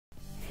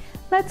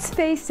Let's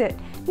face it,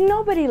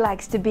 nobody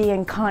likes to be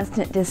in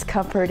constant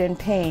discomfort and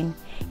pain.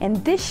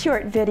 In this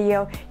short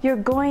video, you're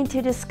going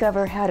to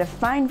discover how to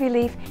find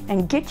relief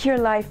and get your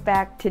life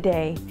back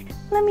today.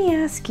 Let me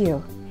ask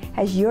you,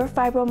 has your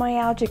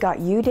fibromyalgia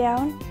got you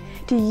down?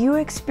 Do you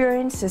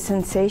experience the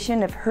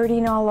sensation of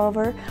hurting all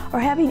over or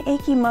having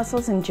achy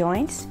muscles and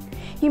joints?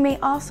 You may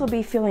also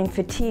be feeling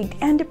fatigued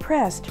and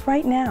depressed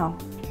right now.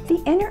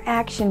 The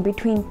interaction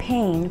between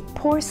pain,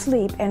 poor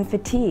sleep, and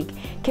fatigue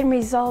can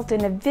result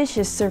in a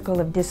vicious circle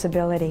of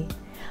disability.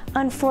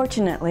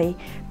 Unfortunately,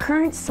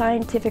 current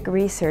scientific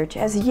research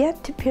has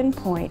yet to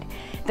pinpoint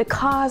the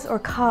cause or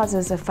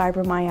causes of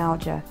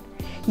fibromyalgia.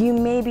 You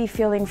may be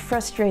feeling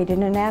frustrated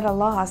and at a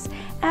loss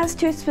as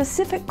to a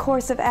specific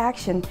course of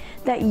action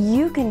that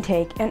you can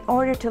take in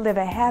order to live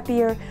a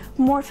happier,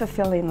 more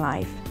fulfilling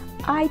life.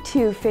 I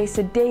too face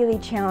a daily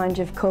challenge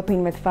of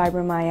coping with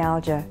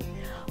fibromyalgia.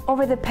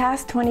 Over the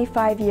past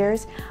 25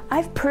 years,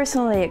 I've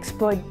personally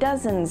explored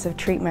dozens of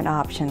treatment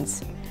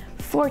options.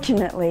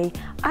 Fortunately,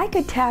 I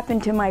could tap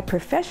into my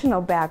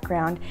professional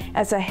background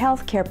as a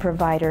healthcare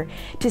provider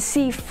to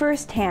see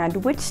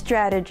firsthand which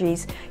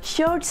strategies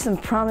showed some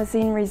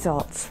promising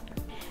results.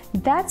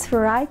 That's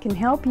where I can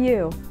help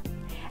you.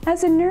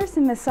 As a nurse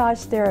and massage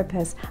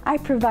therapist, I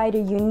provide a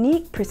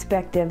unique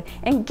perspective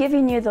in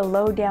giving you the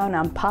lowdown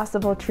on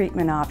possible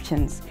treatment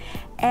options.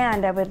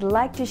 And I would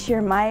like to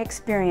share my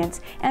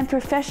experience and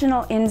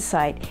professional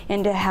insight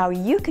into how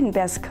you can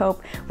best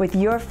cope with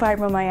your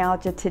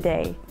fibromyalgia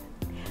today.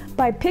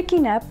 By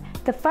picking up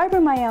the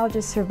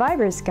Fibromyalgia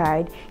Survivor's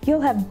Guide,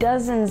 you'll have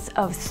dozens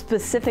of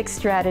specific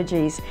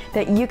strategies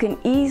that you can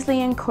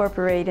easily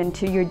incorporate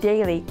into your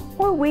daily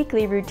or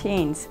weekly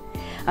routines.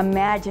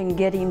 Imagine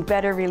getting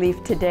better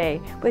relief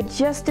today with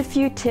just a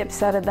few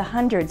tips out of the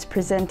hundreds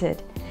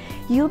presented.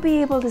 You'll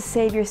be able to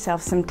save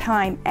yourself some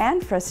time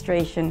and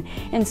frustration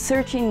in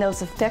searching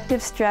those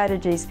effective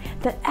strategies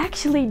that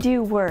actually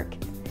do work.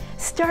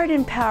 Start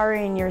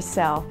empowering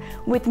yourself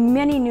with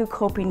many new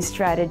coping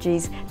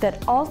strategies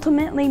that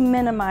ultimately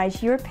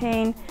minimize your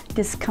pain,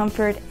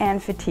 discomfort,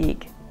 and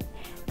fatigue.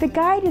 The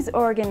guide is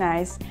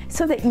organized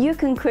so that you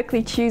can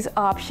quickly choose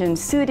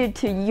options suited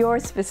to your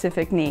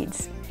specific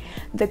needs.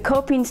 The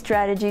coping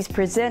strategies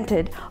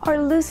presented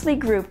are loosely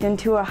grouped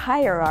into a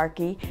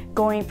hierarchy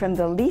going from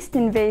the least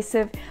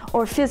invasive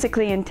or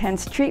physically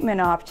intense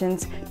treatment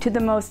options to the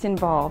most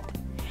involved.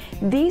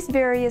 These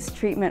various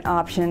treatment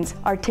options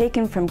are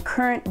taken from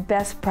current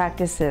best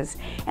practices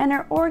and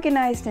are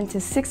organized into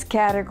 6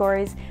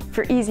 categories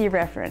for easy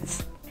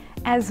reference.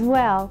 As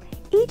well,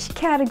 each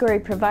category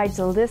provides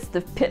a list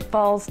of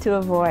pitfalls to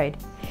avoid.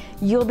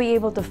 You'll be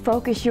able to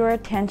focus your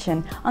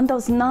attention on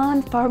those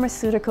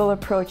non-pharmaceutical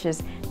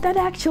approaches that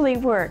actually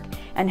work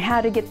and how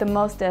to get the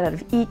most out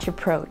of each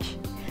approach.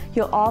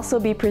 You'll also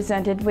be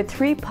presented with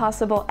 3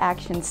 possible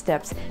action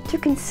steps to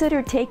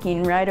consider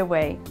taking right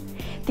away.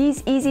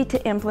 These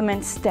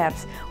easy-to-implement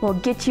steps will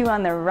get you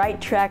on the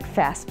right track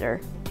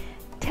faster.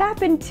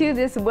 Tap into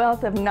this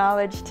wealth of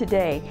knowledge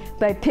today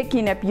by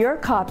picking up your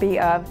copy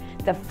of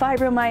the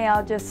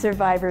Fibromyalgia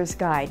Survivor's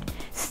Guide.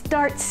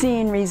 Start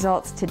seeing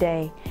results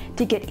today.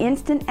 To get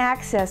instant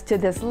access to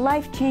this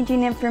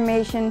life-changing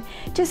information,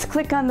 just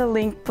click on the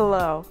link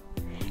below.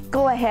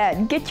 Go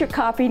ahead, get your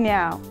copy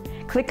now.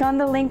 Click on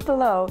the link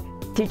below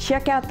to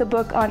check out the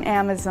book on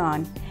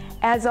Amazon.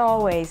 As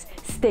always,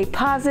 stay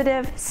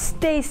positive,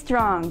 stay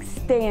strong,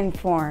 stay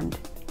informed.